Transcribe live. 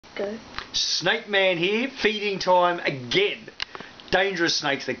go. Snake Man here, feeding time again. Dangerous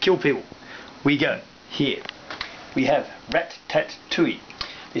snakes that kill people. We go. Here we have Ratatouille.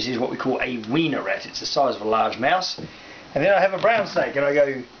 This is what we call a wiener rat. It's the size of a large mouse. And then I have a brown snake and I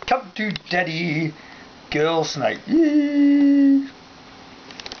go, come to daddy, girl snake. Yee.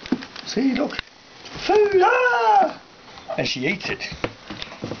 See, look, food, ah! And she eats it.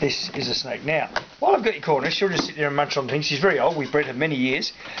 This is a snake. Now, while I've got you corner, she'll just sit there and munch on things. She's very old. We've bred her many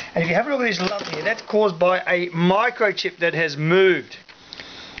years. And if you have a look at this lump here, that's caused by a microchip that has moved.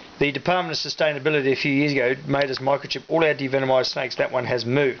 The Department of Sustainability a few years ago made us microchip all our devenomized snakes. That one has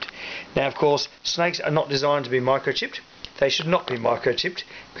moved. Now, of course, snakes are not designed to be microchipped. They should not be microchipped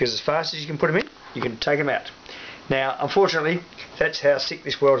because as fast as you can put them in, you can take them out. Now, unfortunately, that's how sick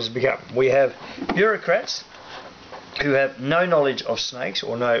this world has become. We have bureaucrats who have no knowledge of snakes,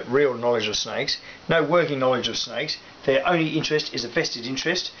 or no real knowledge of snakes, no working knowledge of snakes. Their only interest is a vested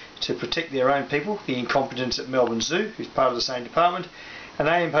interest to protect their own people, the incompetents at Melbourne Zoo, who's part of the same department, and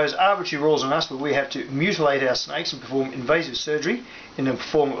they impose arbitrary rules on us where we have to mutilate our snakes and perform invasive surgery in the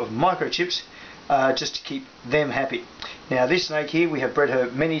form of microchips just to keep them happy. Now, this snake here, we have bred her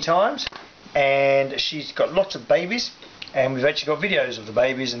many times, and she's got lots of babies. And we've actually got videos of the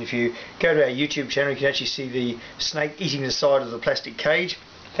babies, and if you go to our YouTube channel you can actually see the snake eating the side of the plastic cage.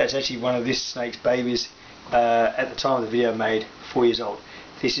 That's actually one of this snake's babies at the time of the video, made 4 years old.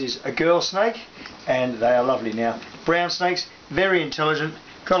 This is a girl snake and they are lovely. Now, brown snakes, very intelligent,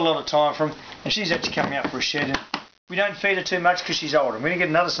 got a lot of time for them, and she's actually coming out for a shed. And we don't feed her too much because she's old. I'm going to get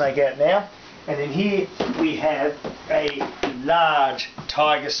another snake out now, and then here we have a large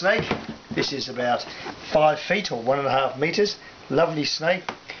tiger snake. This is about 5 feet or 1.5 meters. Lovely snake,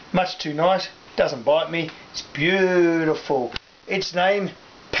 much too nice, doesn't bite me, it's beautiful. Its name,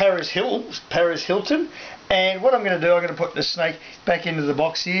 Paris Hilton. And what I'm going to do, I'm going to put the snake back into the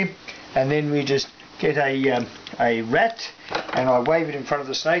box here, and then we just get a rat, and I wave it in front of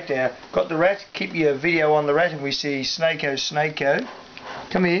the snake. Now, got the rat, keep your video on the rat, and we see Snakeo, Snakeo.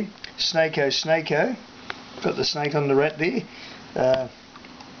 Come here, Snakeo, Snakeo. Got the snake on the rat there.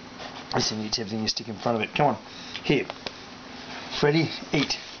 Listen, eats everything you stick in front of it. Come on. Here. Freddy,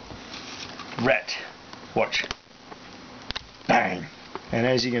 eat. Rat. Watch. Bang. And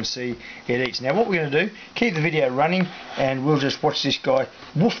as you can see, it eats. Now what we're going to do, keep the video running, and we'll just watch this guy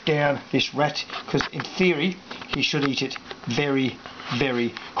woof down this rat, because in theory, he should eat it very,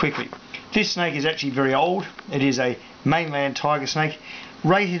 very quickly. This snake is actually very old. It is a mainland tiger snake,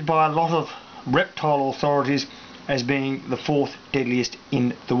 rated by a lot of reptile authorities as being the 4th deadliest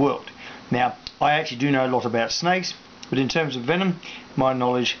in the world. Now, I actually do know a lot about snakes, but in terms of venom, my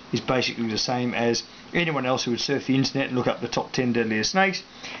knowledge is basically the same as anyone else who would surf the internet and look up the top 10 deadliest snakes,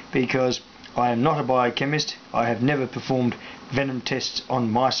 because I am not a biochemist. I have never performed venom tests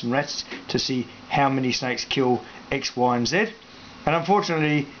on mice and rats to see how many snakes kill X, Y and Z. And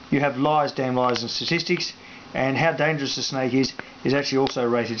unfortunately, you have lies, damn lies and statistics, and how dangerous a snake is actually also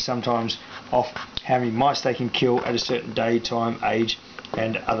rated sometimes off how many mice they can kill at a certain day, time, age,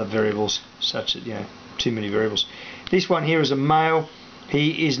 and other variables, such as, too many variables. This one here is a male.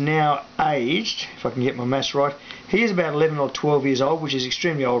 He is now aged, if I can get my maths right, he is about 11 or 12 years old, which is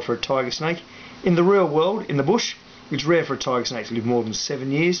extremely old for a tiger snake. In the real world, in the bush, it's rare for a tiger snake to live more than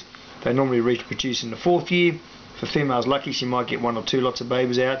 7 years. They normally reproduce in the 4th year. If a female's lucky, she might get 1 or 2 lots of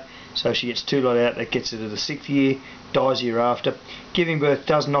babies out. So if she gets 2 lot out, that gets her to the 6th year, dies a year after. Giving birth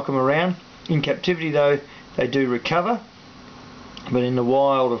does knock them around. In captivity though, they do recover. But in the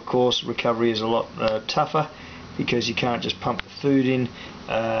wild, of course, recovery is a lot tougher, because you can't just pump the food in.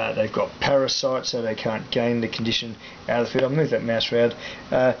 They've got parasites, so they can't gain the condition out of the food. I'll move that mouse around.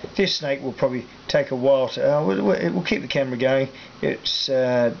 This snake will probably take a while to... it will keep the camera going. It's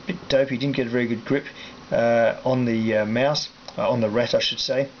a bit dopey, didn't get a very good grip on the mouse, on the rat I should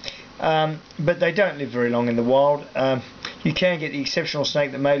say. But they don't live very long in the wild. You can get the exceptional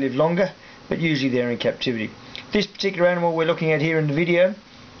snake that may live longer, but usually they're in captivity. This particular animal we're looking at here in the video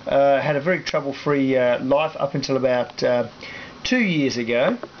had a very trouble-free life up until about 2 years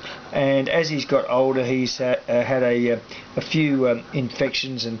ago, and as he's got older he's had a few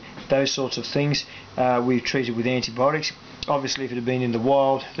infections and those sorts of things. We've treated with antibiotics. Obviously if it had been in the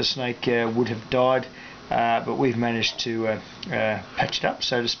wild the snake would have died, but we've managed to patch it up,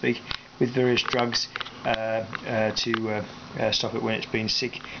 so to speak, with various drugs to stop it when it's been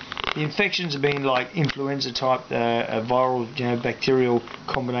sick. The infections have been like influenza type, viral, bacterial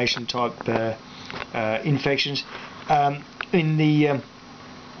combination type infections. In the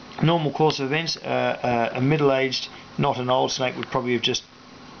normal course of events, a middle-aged, not an old snake would probably have just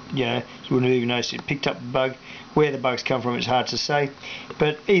you wouldn't have even noticed it picked up the bug. Where the bugs come from, it's hard to say,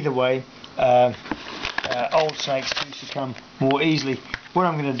 but either way, old snakes do succumb more easily. What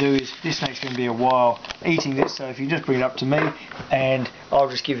I'm going to do is, this snake's going to be a while eating this, so if you just bring it up to me and I'll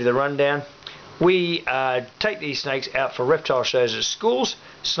just give you the rundown. We take these snakes out for reptile shows at schools.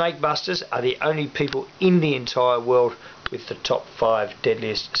 Snake busters are the only people in the entire world with the top 5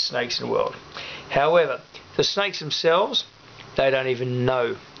 deadliest snakes in the world. However, the snakes themselves, they don't even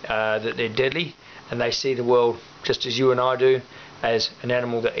know that they're deadly, and they see the world just as you and I do, as an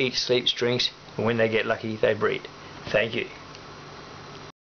animal that eats, sleeps, drinks, and when they get lucky they breed. Thank you.